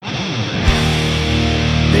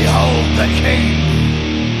the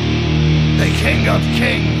king of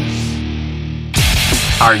kings.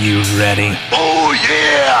 Are you ready? Oh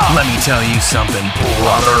yeah! Let me tell you something,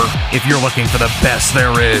 brother. If you're looking for the best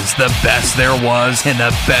there is, the best there was, and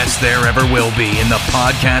the best there ever will be in the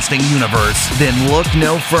podcasting universe, then look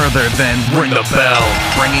no further than Ring the Bell,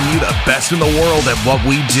 bringing you the best in the world at what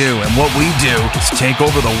we do. And what we do is take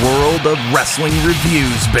over the world of wrestling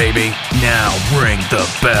reviews, baby. Now ring the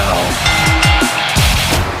bell.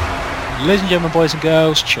 Ladies and gentlemen, boys and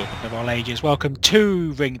girls, children of all ages, welcome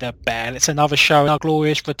to Ring the Bell. It's another show, our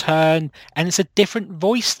glorious return, and it's a different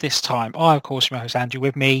voice this time. I, of course, am your host Andrew.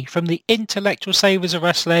 With me from the intellectual savers of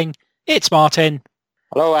wrestling, it's Martin.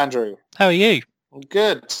 Hello, Andrew. How are you? I'm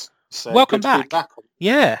good. Welcome good to be back. on.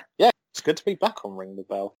 Yeah, It's good to be back on Ring the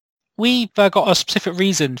Bell. we've got a specific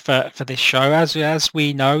reason for this show. As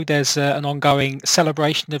we know, there's an ongoing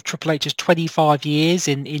celebration of Triple H's 25 years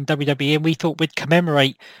in WWE, and we thought we'd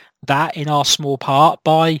commemorate that in our small part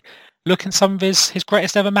by looking at some of his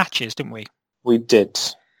greatest ever matches, didn't we? We did,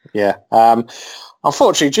 yeah.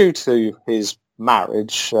 Unfortunately, due to his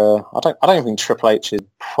marriage, I don't think Triple H is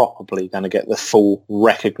probably going to get the full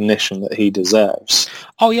recognition that he deserves.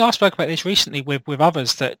 Oh yeah, I spoke about this recently with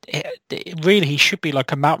others that really he should be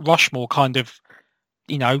like a Mount Rushmore kind of,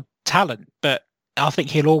 talent, but I think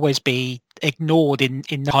he'll always be ignored in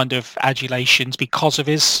kind of adulations because of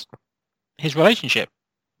his relationship.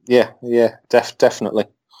 Yeah, definitely.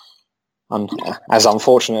 And as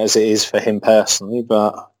unfortunate as it is for him personally,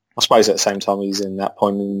 but I suppose at the same time he's in that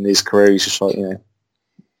point in his career, he's just like,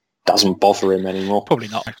 doesn't bother him anymore. Probably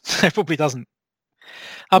not. It probably doesn't.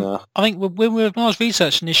 I think when I was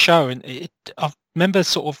researching this show, and I remember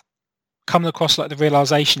sort of coming across like the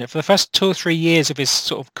realization that for the first 2 or 3 years of his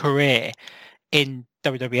sort of career in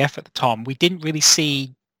WWF at the time, we didn't really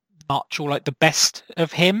see much or like the best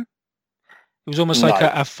of him. It was almost like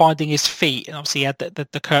a finding his feet, and obviously he had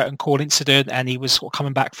the curtain call incident, and he was sort of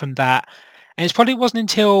coming back from that. And it probably wasn't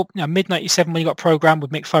until mid-97 when he got programmed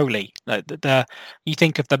with Mick Foley. You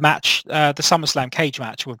think of the match, the SummerSlam cage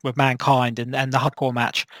match with Mankind, and the hardcore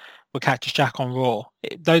match with Cactus Jack on Raw.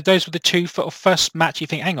 Those were the two first match you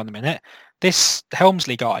think, hang on a minute, this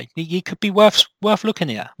Helmsley guy, he could be worth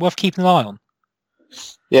looking at, worth keeping an eye on.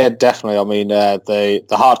 Yeah, definitely. I mean, the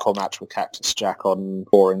hardcore match with Cactus Jack on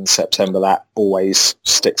Raw in September, that always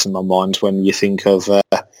sticks in my mind when you think of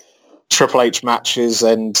Triple H matches,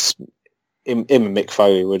 and him and Mick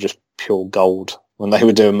Foley were just pure gold when they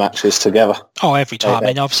were doing matches together. Oh, every time. I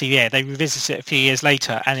mean, obviously, they revisited it a few years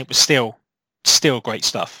later, and it was still great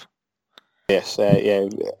stuff. Yes,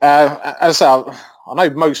 as I know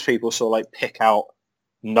most people sort of like pick out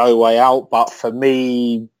No Way Out, but for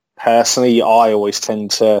me personally, I always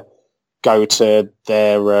tend to go to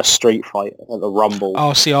their street fight at the Rumble.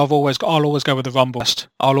 Oh, see, I'll always go with the Rumble.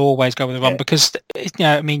 I'll always go with the Rumble because,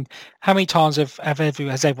 I mean, how many times has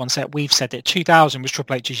everyone said, we've said it, 2000 was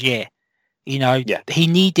Triple H's year. He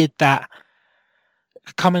needed that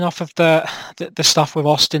coming off of the stuff with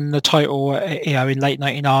Austin, the title, in late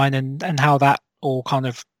 99 and how that all kind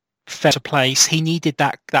of fell to place. He needed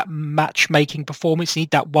that matchmaking performance. He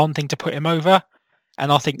needed that one thing to put him over.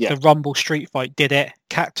 And I think the Rumble street fight did it.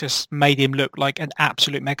 Cactus made him look like an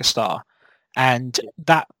absolute megastar. And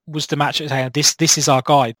that was the match that said, this is our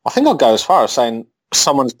guy. I think I'll go as far as saying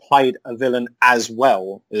someone's played a villain as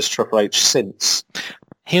well as Triple H since.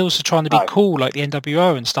 Heels are trying to be cool like the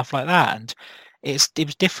NWO and stuff like that. And it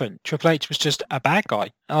was different. Triple H was just a bad guy.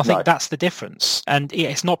 And I think that's the difference. And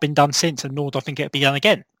it's not been done since, and nor do I think it'll be done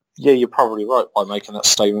again. Yeah, you're probably right by making that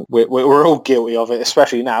statement. We're all guilty of it,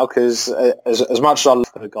 especially now, because as much as I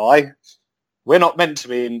love the guy, we're not meant to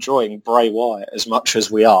be enjoying Bray Wyatt as much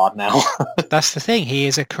as we are now. That's the thing. He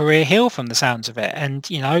is a career heel from the sounds of it, and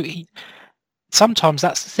sometimes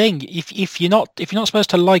that's the thing. If you're not supposed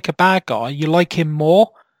to like a bad guy, you like him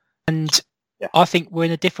more. And I think we're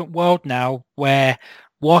in a different world now where.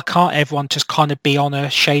 Why can't everyone just kind of be on a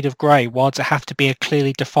shade of grey? Why does it have to be a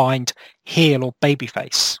clearly defined heel or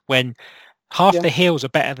babyface when half the heels are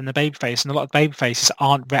better than the babyface and a lot of babyfaces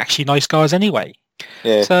aren't actually nice guys anyway?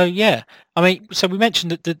 Yeah. So, I mean, so we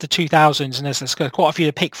mentioned the 2000s, and there's quite a few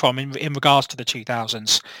to pick from in regards to the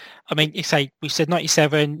 2000s. I mean, we said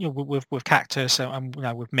 97 with Cactus and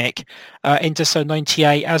with Mick, into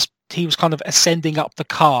 98 as he was kind of ascending up the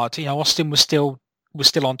card. Austin was still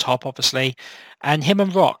on top, obviously, and him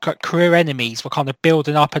and Rock, career enemies, were kind of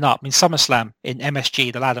building up and up. I mean, SummerSlam in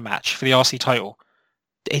MSG, the ladder match for the RC title,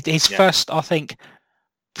 his first, I think,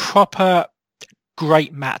 proper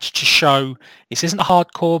great match to show this isn't a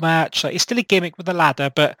hardcore match. Like, it's still a gimmick with the ladder,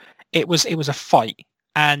 but it was a fight,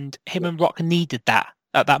 and him and Rock needed that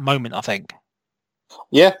at that moment, I think.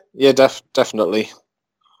 Yeah, definitely.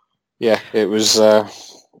 Yeah, it was.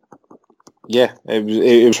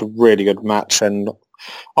 It was a really good match, and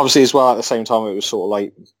obviously as well at the same time it was sort of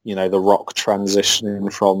like, you know, The Rock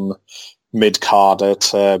transitioning from mid-carder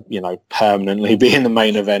to, you know, permanently being the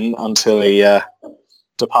main event until he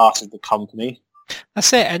departed the company.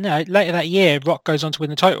 That's it. And later that year, Rock goes on to win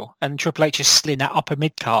the title, and Triple H is still in that upper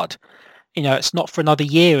mid-card. You know, it's not for another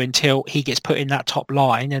year until he gets put in that top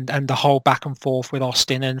line, and the whole back and forth with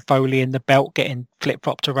Austin and Foley and the belt getting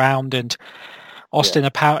flip-flopped around, and Austin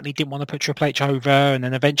apparently didn't want to put Triple H over, and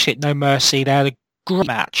then eventually at No Mercy they had a great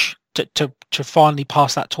match to finally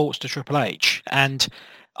pass that torch to Triple H. And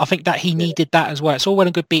I think that he needed that as well. It's all well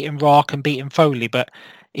and good beating Rock and beating Foley, but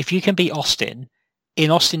if you can beat Austin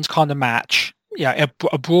in Austin's kind of match, a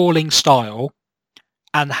brawling style,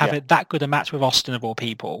 and have it that good a match with Austin of all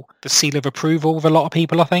people, the seal of approval with a lot of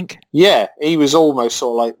people, I think. Yeah, he was almost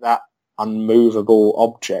sort of like that unmovable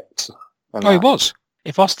object. He was.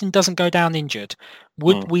 If Austin doesn't go down injured,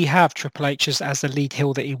 would we have Triple H as the lead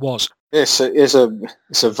heel that he was? It's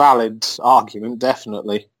a valid argument,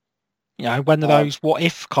 definitely. You know, one of those what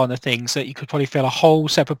if kind of things that you could probably fill a whole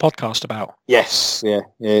separate podcast about. Yes,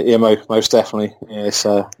 most definitely. Yeah,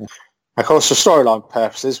 of course, for storyline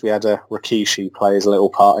purposes, we had Rikishi play his little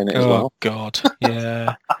part in it as well. Oh, God,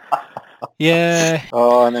 yeah. Yeah.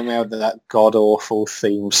 Oh, and then we had that god-awful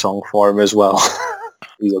theme song for him as well.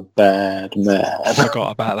 He's a bad man. I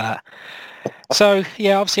forgot about that. So,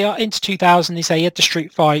 yeah, obviously into 2000, he had the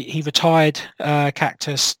street fight. He retired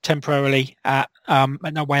Cactus temporarily at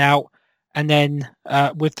No Way Out. And then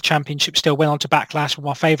with the championship still went on to Backlash, one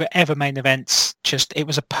of my favourite ever main events. Just, it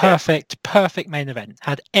was a perfect main event.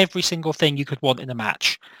 Had every single thing you could want in a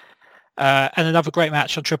match. And another great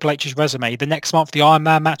match on Triple H's resume. The next month, the Iron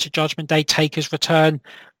Man match at Judgment Day, Taker's return,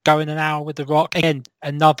 going an hour with The Rock. Again,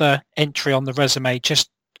 another entry on the resume. Just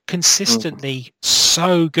consistently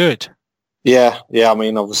so good. Yeah. I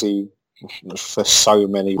mean, obviously, for so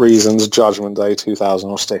many reasons, Judgment Day 2000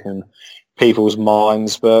 will stick in people's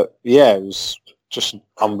minds. But yeah, it was just an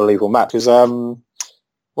unbelievable match. Because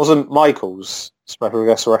wasn't Michaels special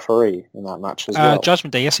guest referee in that match as well?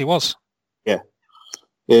 Judgment Day, yes, he was.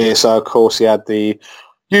 Yeah, so of course he had the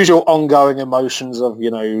usual ongoing emotions of, you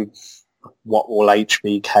know, what will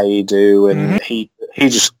HBK do? And he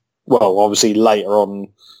just, well, obviously later on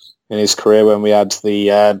in his career when we had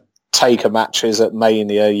the Taker matches at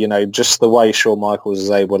Mania, you know, just the way Shawn Michaels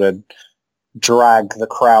is able to drag the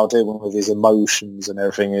crowd in with his emotions and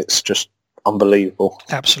everything, it's just unbelievable.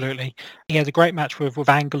 Absolutely. He had a great match with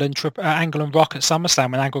Angle and Rock at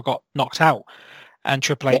SummerSlam when Angle got knocked out. And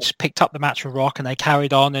Triple H picked up the match with Rock and they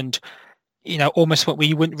carried on, and, you know, almost what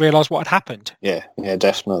you wouldn't realise what had happened. Yeah,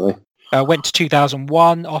 definitely. Went to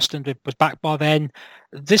 2001. Austin was back by then.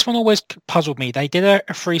 This one always puzzled me. They did a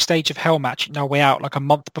 3-stage of Hell match at No Way Out like a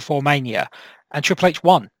month before Mania, and Triple H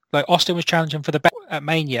won. Like, Austin was challenging for the belt at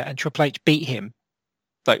Mania, and Triple H beat him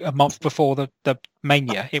like a month before the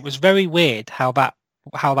Mania. It was very weird how that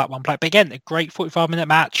one played. But again, a great 45-minute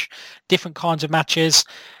match, different kinds of matches.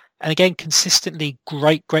 And again, consistently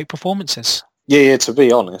great performances. Yeah, to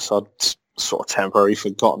be honest, I'd sort of temporarily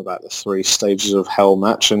forgotten about the 3 stages of Hell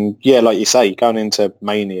match. And yeah, like you say, going into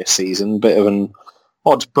Mania season, bit of an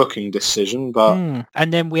odd booking decision. But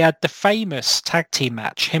And then we had the famous tag team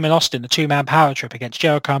match, him and Austin, the 2-man power trip against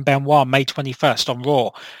Jericho and Benoit, May 21st on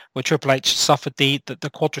Raw, where Triple H suffered the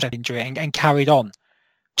quadricep injury and carried on.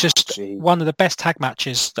 Just one of the best tag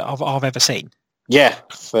matches that I've ever seen. Yeah,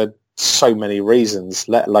 for so many reasons,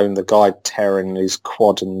 let alone the guy tearing his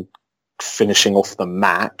quad and finishing off the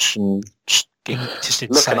match and just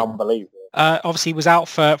looking unbelievable. Obviously, he was out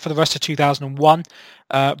for the rest of 2001,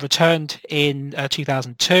 returned in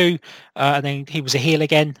 2002, and then he was a heel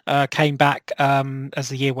again, came back as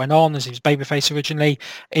the year went on, as he was babyface originally,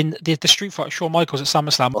 in the street fight with Shawn Michaels at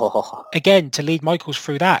SummerSlam. Again, to lead Michaels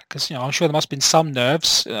through that, because, you know, I'm sure there must have been some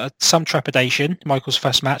nerves, some trepidation, Michaels'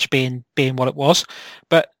 first match being what it was.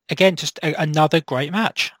 But again, just another great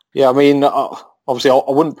match. Yeah, I mean, obviously,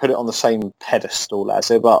 I wouldn't put it on the same pedestal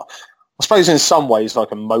as it, but I suppose in some ways,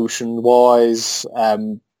 like emotion-wise,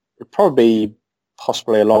 it'd probably be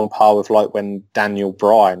possibly along par with like when Daniel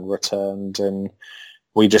Bryan returned and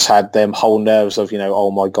we just had them whole nerves of, you know,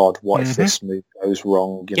 oh my God, what if this move goes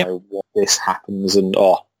wrong? You know, what if this happens? And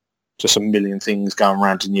just a million things going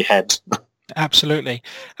around in your head. Absolutely.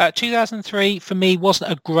 2003 for me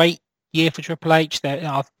wasn't a great year for Triple H.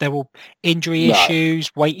 There were injury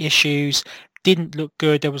issues, weight issues. Didn't look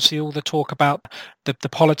good. There was all the talk about the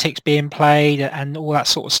politics being played and all that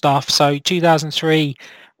sort of stuff. So 2003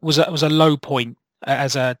 was a low point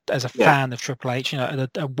as a fan of Triple H,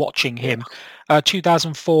 watching him.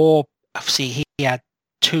 2004, obviously he had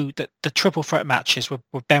the triple threat matches with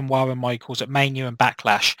Benoit and Michaels at Mania and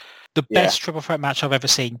Backlash. The best triple threat match I've ever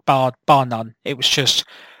seen, bar none. It was just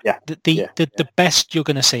the best you're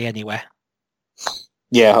going to see anywhere.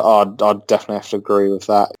 Yeah, I'd definitely have to agree with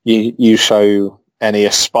that. You show any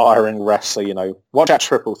aspiring wrestler, watch that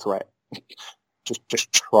triple threat.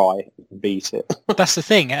 Just try and beat it. That's the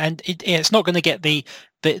thing, and it's not going to get the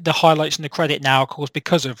highlights and the credit now, of course,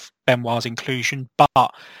 because of Benoit's inclusion.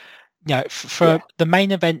 But for the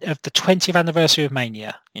main event of the 20th anniversary of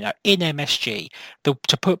Mania, in MSG,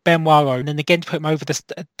 to put Benoit on, and again to put him over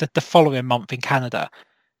the following month in Canada,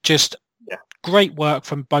 just great work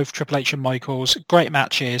from both Triple H and Michaels. Great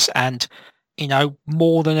matches, and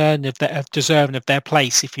more than deserving of their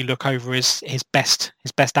place if you look over his best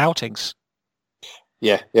outings.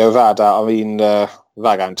 Yeah, without a doubt. I mean,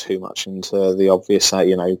 without going too much into the obvious,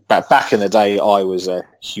 back in the day, I was a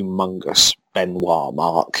humongous Benoit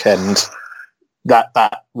mark, and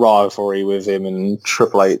that rivalry with him and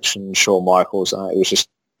Triple H and Shawn Michaels, it was just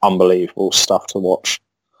unbelievable stuff to watch.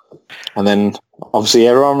 And then, obviously,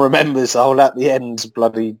 everyone remembers at the end,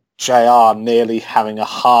 bloody JR nearly having a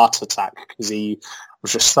heart attack because he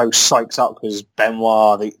was just so psyched up because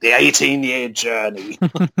Benoit, the 18-year journey.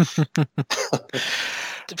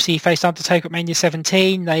 He faced Undertaker at Mania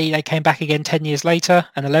 17. They came back again 10 years later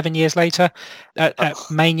and 11 years later. At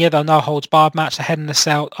Mania, the No Holds Barred match, the Hell in a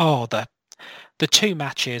Cell. Oh, the two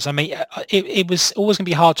matches. I mean, it was always going to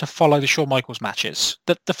be hard to follow the Shawn Michaels matches.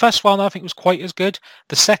 The first one, I think, was quite as good.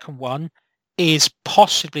 The second one is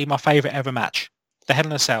possibly my favourite ever match. The Hell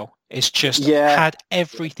in a Cell. It's just had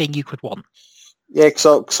everything you could want. Yeah,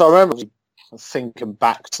 because I remember thinking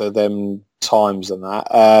back to them times and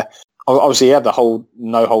that. Obviously, he had the whole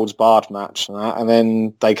No Holds Barred match and that, and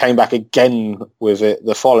then they came back again with it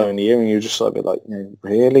the following year, and you're just like,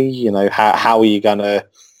 really? How are you gonna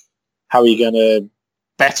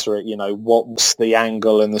better it? What's the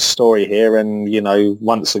angle and the story here? And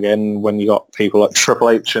once again, when you got people like Triple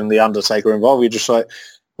H and the Undertaker involved, you're just like,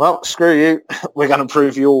 well, screw you. We're going to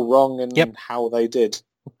prove you all wrong, and how they did.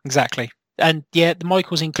 Exactly. And the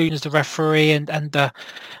Michaels included as the referee, and the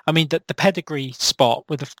pedigree spot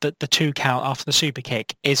with the 2 count after the super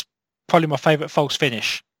kick is probably my favourite false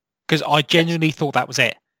finish, because I genuinely thought that was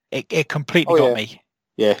it. It completely got me.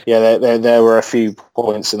 Yeah. There were a few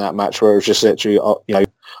points in that match where it was just literally,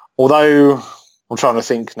 although I'm trying to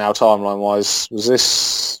think now timeline wise, was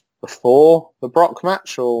this before the Brock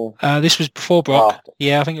match or? This was before Brock.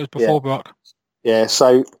 Yeah, I think it was before Brock. Yeah.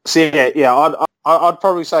 So I'd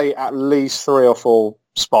probably say at least 3 or 4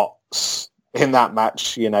 spots in that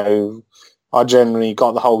match. I generally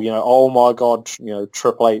got the whole, oh my God,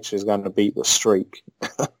 Triple H is going to beat the streak.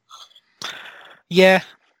 Yeah.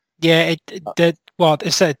 It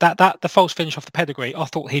said that the false finish off the pedigree. I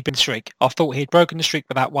thought he'd been streak. I thought he'd broken the streak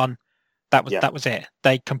with that one. That was it.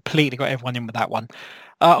 They completely got everyone in with that one.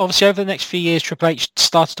 Obviously, over the next few years, Triple H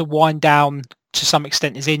started to wind down to some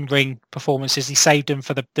extent his in-ring performances. He saved them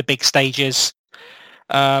for the big stages.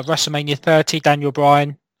 WrestleMania 30, Daniel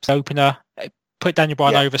Bryan, opener, put Daniel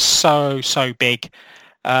Bryan over so big.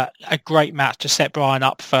 A great match to set Bryan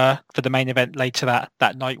up for the main event later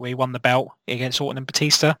that night where he won the belt against Orton and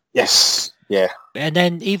Batista. Yes, yeah. And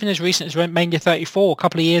then even as recent as Mania 34, a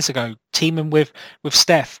couple of years ago, teaming with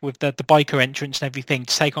Steph with the biker entrance and everything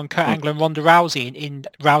to take on Kurt Angle and Ronda Rousey in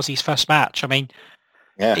Rousey's first match. I mean,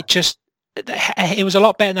 it was a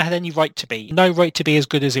lot better than it had any right to be. No right to be as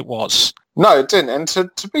good as it was. No, it didn't. And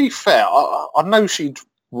to be fair, I know she'd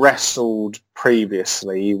wrestled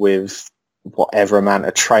previously with whatever amount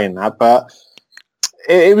of training that, but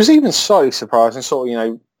it was even slightly surprising, sort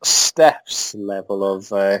of, Steph's level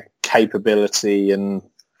of capability and,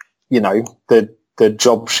 the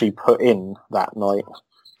job she put in that night.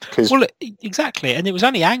 Well, exactly. And it was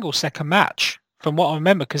only Angle's second match, from what I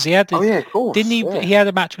remember, because he had of course. Didn't he? Yeah. He had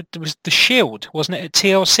a match with the Shield, wasn't it, at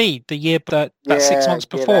TLC the year that 6 months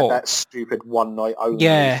before? That stupid one night only.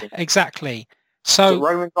 Yeah, exactly. So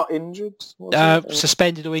Roman got injured?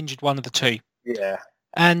 Suspended or injured, one of the two. Yeah.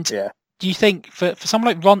 And do you think for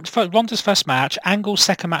someone like Ronda's first match, Angle's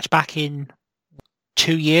second match back in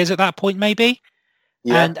 2 years at that point, maybe,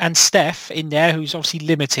 and Steph in there, who's obviously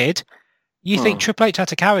limited, you think Triple H had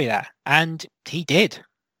to carry that, and he did.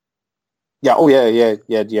 Yeah. Oh yeah.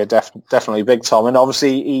 Definitely big time, and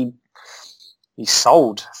obviously he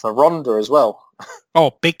sold for Ronda as well.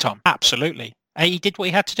 Oh, big time, absolutely. He did what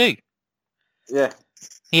he had to do. Yeah.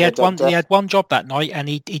 He had one job that night, and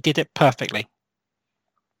he did it perfectly.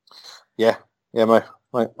 Yeah,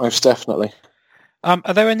 most definitely.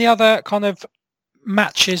 Are there any other kind of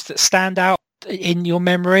matches that stand out in your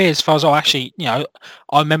memory as far as, actually, I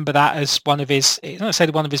remember that as one of his, not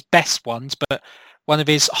necessarily one of his best ones, but one of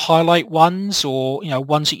his highlight ones, or,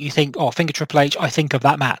 ones that you think, think of Triple H, I think of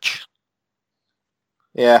that match?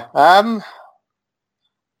 Yeah. I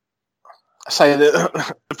say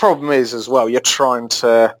that the problem is as well, you're trying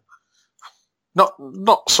to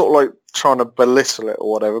not sort of like trying to belittle it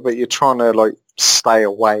or whatever, but you're trying to like stay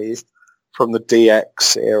away from the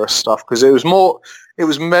DX era stuff, because it was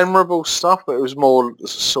memorable stuff, but it was more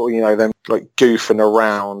sort of, them like goofing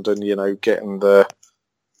around and, getting the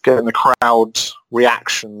crowd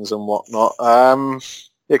reactions and whatnot.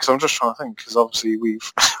 Because I'm just trying to think, because obviously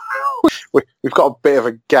we've got a bit of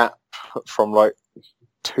a gap from like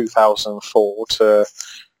 2004 to...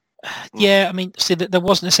 Yeah, I mean, see, there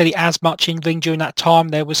wasn't necessarily as much in ring during that time.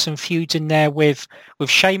 There was some feuds in there with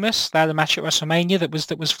Sheamus. They had a match at WrestleMania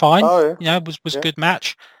that was fine. Oh, yeah. Was a good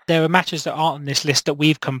match. There are matches that aren't on this list that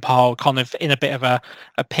we've compiled kind of in a bit of a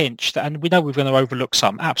pinch, and we know we're going to overlook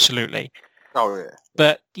some, absolutely. Oh, yeah.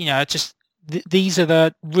 But, just these are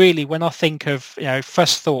the, really, when I think of,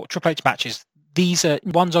 first thought, Triple H matches, these are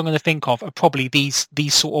ones I'm going to think of are probably these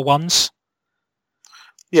sort of ones.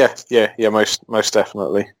 Yeah, most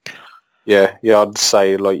definitely. Yeah, I'd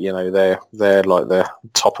say like, they're like the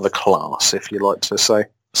top of the class, if you like to say.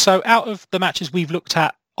 So out of the matches we've looked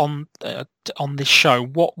at on this show,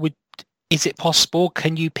 is it possible?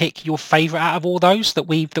 Can you pick your favourite out of all those that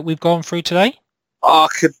we've gone through today? I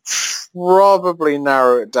could probably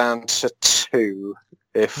narrow it down to two,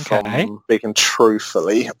 if I'm speaking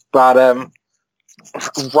truthfully. But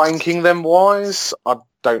ranking them wise, I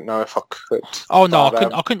don't know if I could. Oh no,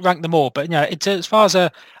 I couldn't rank them all. But it's as far as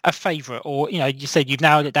a favourite, or you said you've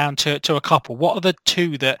narrowed it down to a couple. What are the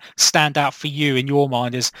two that stand out for you in your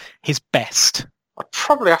mind as his best? I'd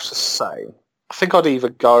probably have to say, I think I'd either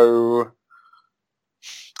go.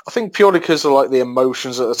 I think purely because of like the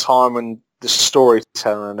emotions at the time and the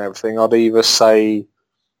storytelling and everything, I'd either say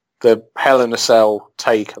the Hell in a Cell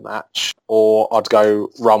Taker match, or I'd go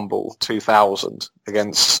Rumble 2000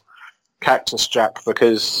 against Cactus Jack,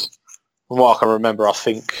 because from what I can remember, I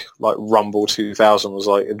think like Rumble 2000 was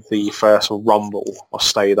like the first Rumble I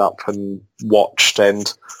stayed up and watched,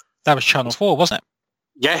 and that was Channel 4, wasn't it?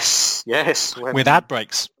 Yes. With ad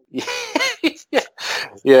breaks.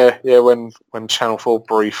 Yeah. When Channel 4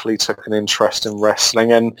 briefly took an interest in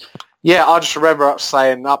wrestling, and yeah, I just remember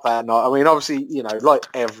staying up that night. I mean, obviously,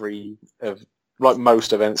 like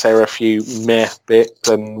most events, there are a few meh bits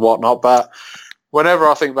and whatnot, but whenever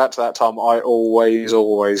I think back to that time, I always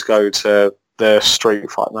go to the street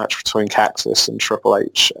fight match between Cactus and Triple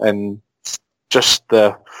H, and just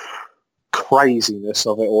the craziness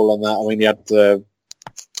of it all on that. I mean, you had the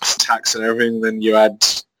attacks and everything, then you had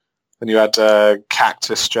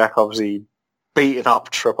Cactus Jack obviously beating up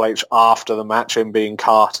Triple H after the match and being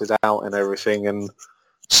carted out and everything, and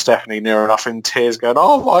Stephanie near enough in tears going,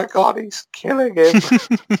 "Oh my God, he's killing him."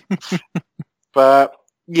 But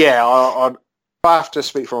yeah, I'd have to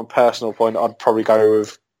speak from a personal point. I'd probably go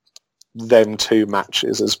with them two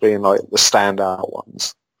matches as being like the standout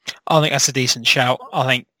ones. I think that's a decent shout. I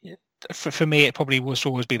think for me, it probably will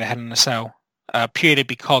always be the Hell in a Cell, purely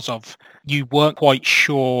because of you weren't quite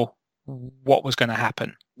sure what was going to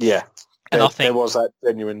happen. Yeah. And I think there was that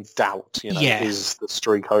genuine doubt, is the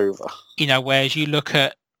streak over? Whereas you look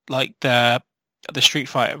at like the Street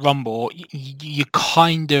Fighter Rumble, you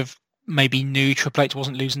kind of maybe knew Triple H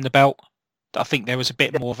wasn't losing the belt. I think there was a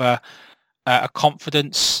bit more of a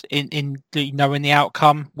confidence in knowing the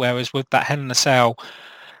outcome, whereas with that Hell in a Cell,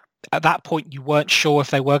 at that point you weren't sure if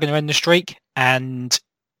they were going to end the streak, and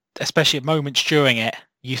especially at moments during it,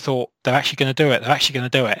 you thought they're actually going to do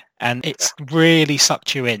it, and it's really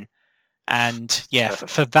sucked you in. And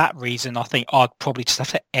for that reason, I think I'd probably just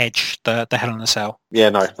have to edge the Hell in a Cell. Yeah,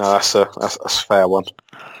 no, that's a fair one.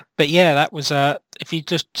 But yeah, that was if you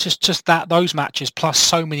just those matches plus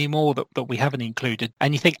so many more that we haven't included,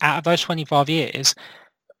 and you think out of those 25 years,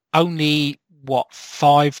 only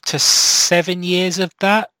 5 to 7 years of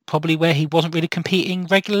that probably where he wasn't really competing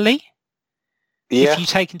regularly. Yeah. If you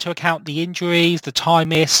take into account the injuries, the time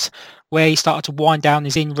missed, where he started to wind down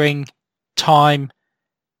his in-ring time,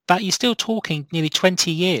 that you're still talking nearly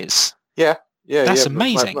 20 years. Yeah. That's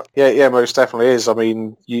amazing. Yeah, most definitely is. I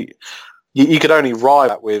mean, you could only ride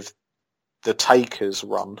that with the Taker's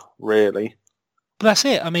run, really. But that's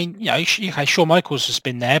it. I mean, Shawn Michaels has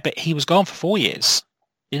been there, but he was gone for 4 years.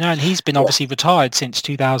 And he's been obviously retired since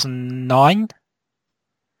 2009.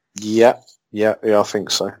 Yeah, I think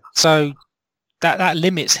so. So that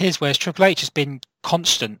limits his, whereas Triple H has been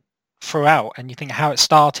constant throughout, and you think how it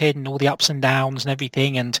started and all the ups and downs and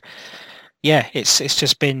everything, and yeah, it's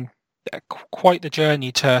just been quite the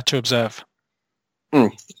journey to observe.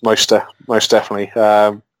 Most definitely.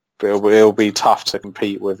 It'll be tough to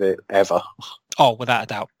compete with it ever. Oh, without a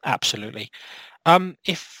doubt, absolutely.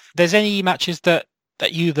 If there's any matches that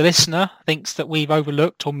you, the listener, thinks that we've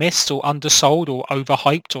overlooked or missed or undersold or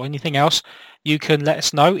overhyped or anything else, you can let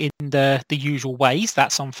us know in the usual ways.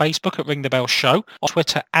 That's on Facebook at Ring the Bell Show, on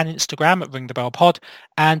Twitter and Instagram at Ring the Bell Pod,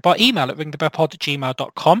 and by email at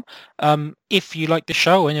ringthebellpod@gmail.com. If you like the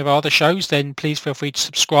show or any of our other shows, then please feel free to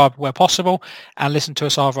subscribe where possible and listen to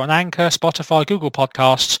us either on Anchor, Spotify, Google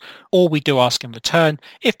Podcasts. All we do ask in return,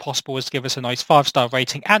 if possible, is to give us a nice 5-star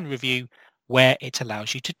rating and review where it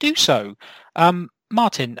allows you to do so.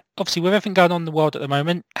 Martin, obviously with everything going on in the world at the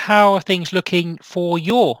moment, how are things looking for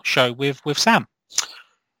your show with Sam?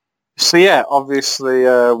 So yeah, obviously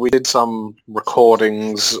we did some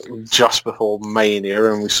recordings just before Mania,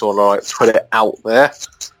 and we sort of like put it out there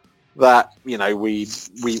that, you know, we've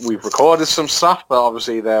recorded some stuff, but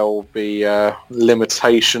obviously there will be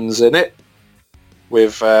limitations in it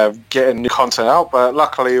with getting new content out. But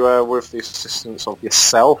luckily, with the assistance of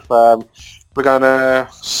yourself, we're going to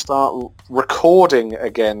start recording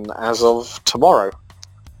again as of tomorrow.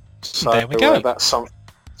 So there we go. That's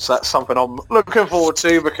something I'm looking forward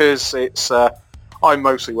to, because it's I'm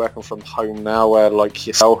mostly working from home now, like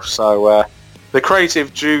yourself. So the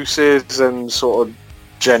creative juices and sort of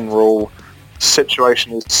general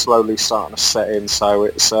situation is slowly starting to set in. So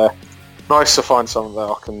it's nice to find something that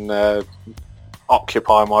I can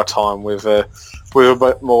occupy my time with a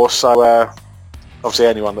bit more. So obviously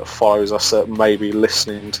anyone that follows us that may be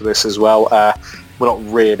listening to this as well, we're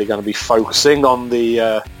not really going to be focusing on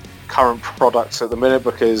the current products at the minute,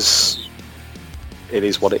 because it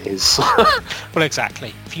is what it is. Well,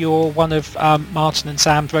 exactly. If you're one of Martin and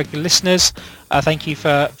Sam's regular listeners, thank you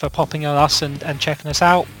for popping on us and checking us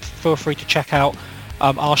out. Feel free to check out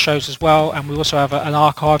our shows as well, and we also have an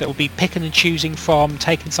archive that will be picking and choosing from,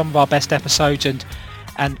 taking some of our best episodes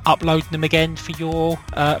and uploading them again for your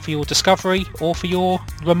discovery or for your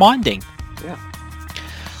reminding. Yeah.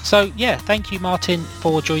 So yeah, thank you, Martin,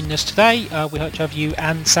 for joining us today. We hope to have you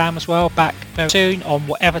and Sam as well back very soon on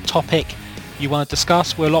whatever topic you want to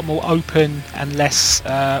discuss. We're a lot more open and less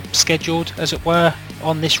scheduled, as it were,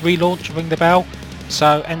 on this relaunch of Ring the Bell.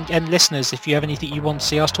 So, and listeners, if you have anything you want to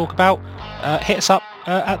see us talk about, hit us up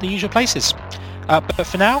at the usual places. But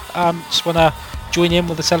for now, just want to join in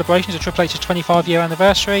with the celebrations of Triple H's 25-year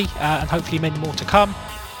anniversary, and hopefully many more to come.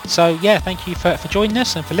 So yeah, thank you for joining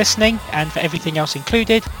us and for listening and for everything else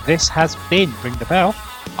included. This has been Ring the Bell.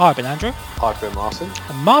 I've been Andrew. I've been Martin.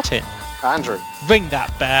 And Martin. Andrew. Ring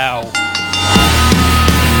that bell.